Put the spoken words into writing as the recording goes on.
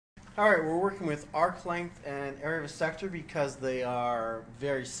Alright, we're working with arc length and area of a sector because they are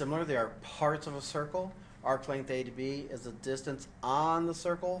very similar. They are parts of a circle. Arc length A to B is the distance on the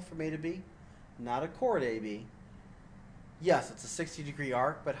circle from A to B, not a chord AB. Yes, it's a 60-degree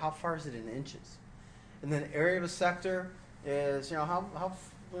arc, but how far is it in inches? And then area of a sector is, how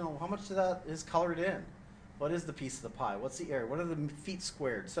much of that is colored in? What is the piece of the pie? What's the area? What are the feet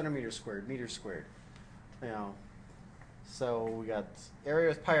squared, centimeters squared, meters squared? So we got area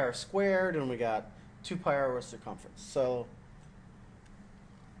with pi r squared, and we got 2 pi r with circumference. So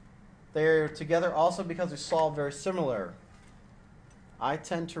they're together also because we solve very similar. I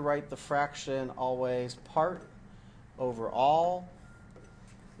tend to write the fraction always part over all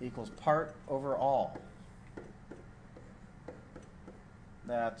equals part over all.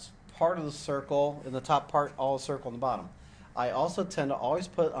 That's part of the circle in the top part, all the circle in the bottom. I also tend to always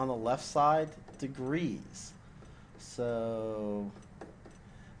put on the left side degrees. So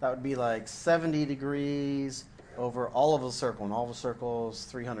that would be like 70 degrees over all of the circle, and all of the circle is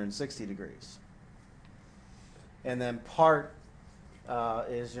 360 degrees. And then part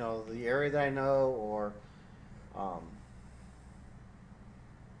is the area that I know, or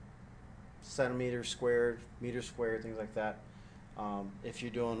centimeters squared, meters squared, things like that. If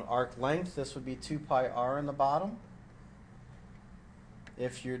you're doing arc length, this would be 2 pi r in the bottom.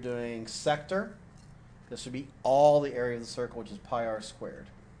 If you're doing sector, this would be all the area of the circle, which is pi r squared.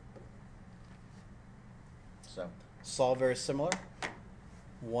 So, it's all very similar.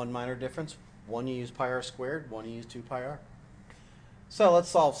 One minor difference. One you use pi r squared, one you use 2 pi r. So, let's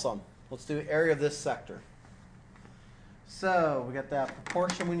solve some. Let's do area of this sector. So, we got that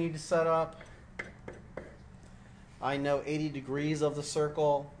proportion we need to set up. I know 80 degrees of the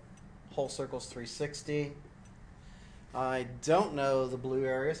circle. Whole circle is 360. I don't know the blue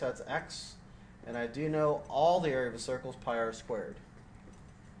area, so that's x. And I do know all the area of a circle is pi r squared.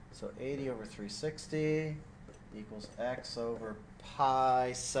 So 80 over 360 equals x over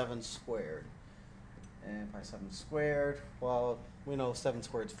pi 7 squared. And pi 7 squared, well, we know 7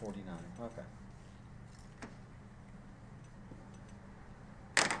 squared is 49.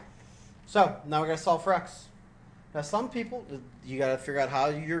 Okay. So now we're going to solve for x. Now some people, you got to figure out how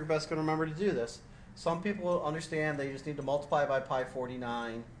you're best going to remember to do this. Some people will understand they just need to multiply by pi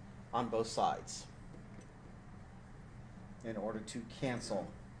 49 on both sides in order to cancel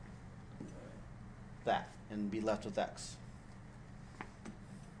that and be left with x.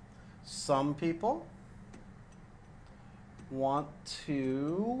 Some people want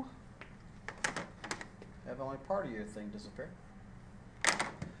to have only part of your thing disappear.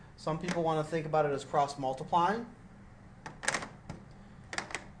 Some people want to think about it as cross multiplying.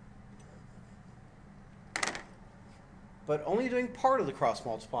 But only doing part of the cross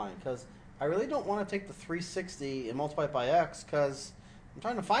multiplying, because I really don't want to take the 360 and multiply it by x, because I'm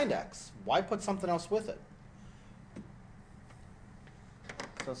trying to find x. Why put something else with it?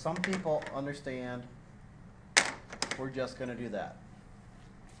 So some people understand we're just going to do that.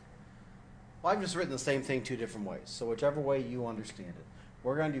 Well, I've just written the same thing 2 different ways, so whichever way you understand it.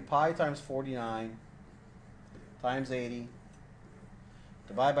 We're going to do pi times 49 times 80,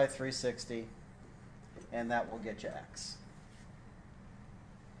 divide by 360, and that will get you x.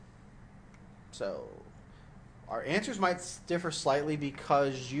 So our answers might differ slightly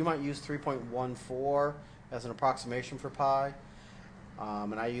because you might use 3.14 as an approximation for pi,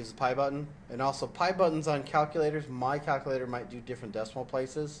 and I use the pi button. And also pi buttons on calculators, my calculator might do different decimal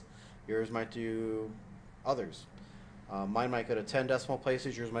places. Yours might do others. Mine might go to 10 decimal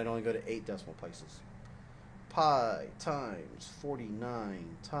places, yours might only go to 8 decimal places. Pi times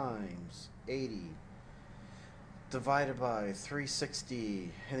 49 times 80 divided by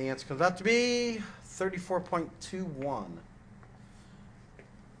 360, and the answer comes out to be 34.21.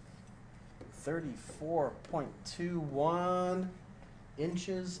 34.21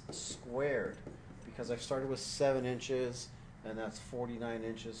 inches squared, because I started with 7 inches, and that's 49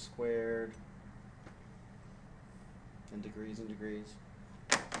 inches squared. In degrees and degrees.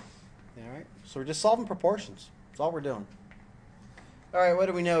 Alright, so we're just solving proportions. That's all we're doing. Alright, what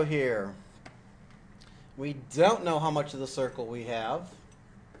do we know here? We don't know how much of the circle we have,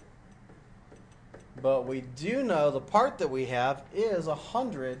 but we do know the part that we have is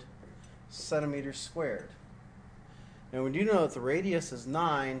 100 centimeters squared. And we do know that the radius is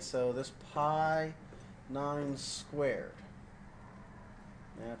 9, so this pi 9 squared.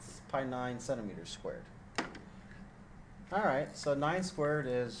 That's pi 9 centimeters squared. Alright, so 9 squared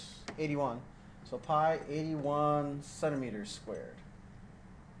is 81. So pi 81 centimeters squared.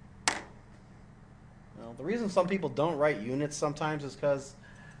 Now, the reason some people don't write units sometimes is because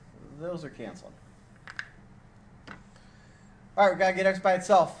those are canceled. Alright, we've got to get x by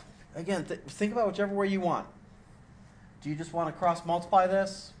itself. Again, think about whichever way you want. Do you just want to cross multiply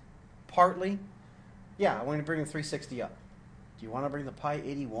this partly? Yeah, I want to bring the 360 up. Do you want to bring the pi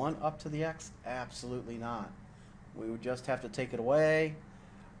 81 up to the x? Absolutely not. We would just have to take it away.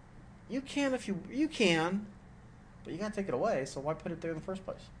 You can if you can, but you got to take it away, so why put it there in the first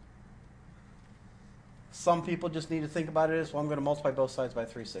place? Some people just need to think about it as, well, I'm going to multiply both sides by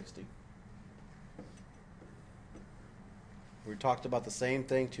 360. We talked about the same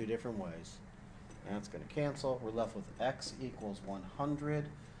thing two different ways. That's going to cancel. We're left with x equals 100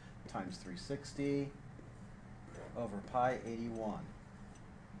 times 360 over pi 81.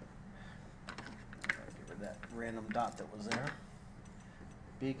 Get rid of that random dot that was there.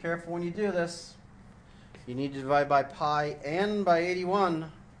 Be careful when you do this. You need to divide by pi and by 81.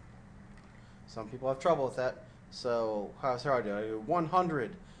 Some people have trouble with that. So how do I do?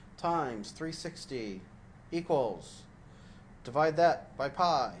 100 times 360 equals, divide that by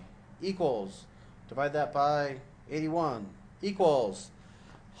pi, equals, divide that by 81, equals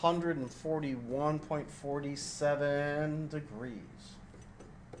 141.47 degrees.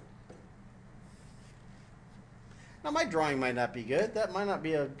 Now my drawing might not be good. That might not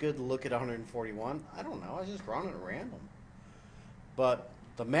be a good look at 141. I don't know. I was just drawing it at random. But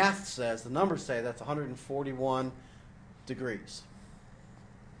the math says, the numbers say that's 141 degrees.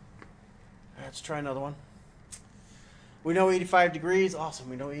 Let's try another one. We know 85 degrees. Awesome.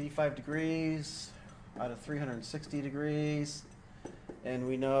 We know 85 degrees out of 360 degrees. And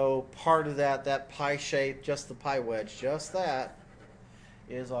we know part of that pi shape, just the pi wedge, just that,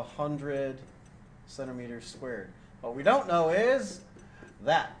 is 100 centimeters squared. What we don't know is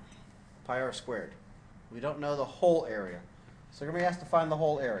that, pi r squared. We don't know the whole area. So you're going to be asked to find the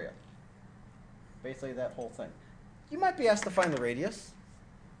whole area. Basically that whole thing. You might be asked to find the radius,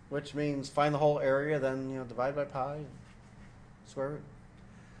 which means find the whole area, then divide by pi and square root.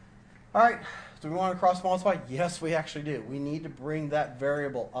 All right, do we want to cross multiply? Yes, we actually do. We need to bring that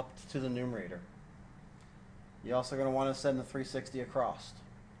variable up to the numerator. You're also going to want to send the 360 across.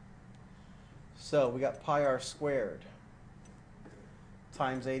 So we got pi r squared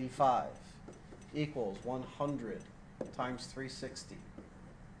times 85 equals 100 times 360.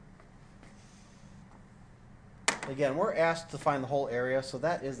 Again, we're asked to find the whole area, so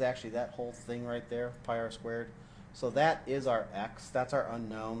that is actually that whole thing right there, pi r squared. So that is our x. That's our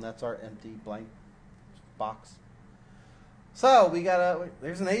unknown. That's our empty blank box. So we gotta,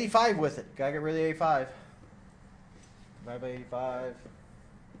 there's an 85 with it. Gotta get rid of the 85. Divide by 85.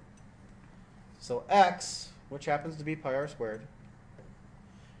 So x, which happens to be pi r squared,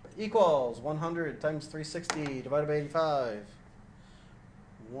 equals 100 times 360 divided by 85.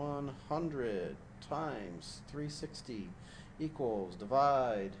 100 times 360 equals,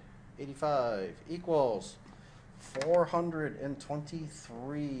 divide, 85 equals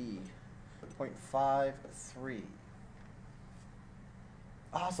 423.53.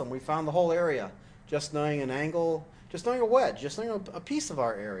 Awesome, we found the whole area. Just knowing an angle, just knowing a wedge, just knowing a piece of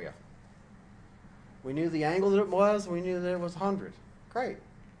our area. We knew the angle that it was, we knew that it was 100. Great.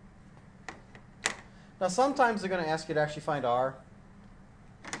 Now sometimes they're going to ask you to actually find r.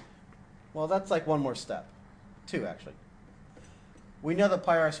 Well, that's like one more step. Two, actually. We know that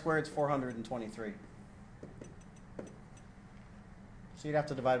pi r squared is 423. So you'd have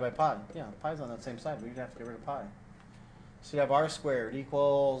to divide by pi. Yeah, pi's on that same side. We'd have to get rid of pi. So you have r squared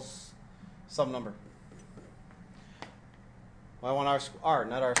equals some number. Well, I want r,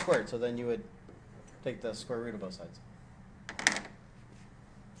 not r squared. So then you would take the square root of both sides.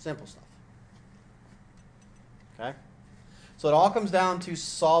 Simple stuff. Okay? So it all comes down to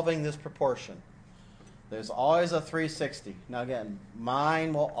solving this proportion. There's always a 360. Now again,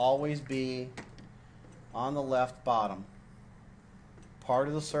 mine will always be on the left bottom. Part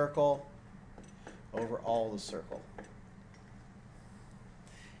of the circle over all the circle.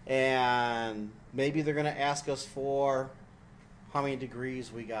 And maybe they're going to ask us for how many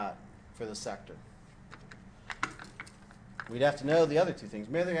degrees we got for the sector. We'd have to know the other two things.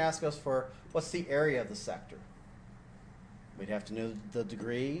 Maybe they're going to ask us for what's the area of the sector. We'd have to know the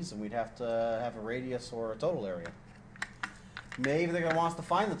degrees, and we'd have to have a radius or a total area. Maybe they're going to want us to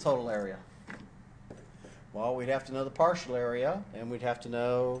find the total area. Well, we'd have to know the partial area, and we'd have to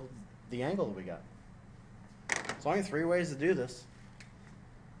know the angle that we got. There's only three ways to do this.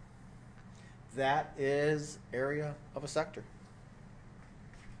 That is area of a sector.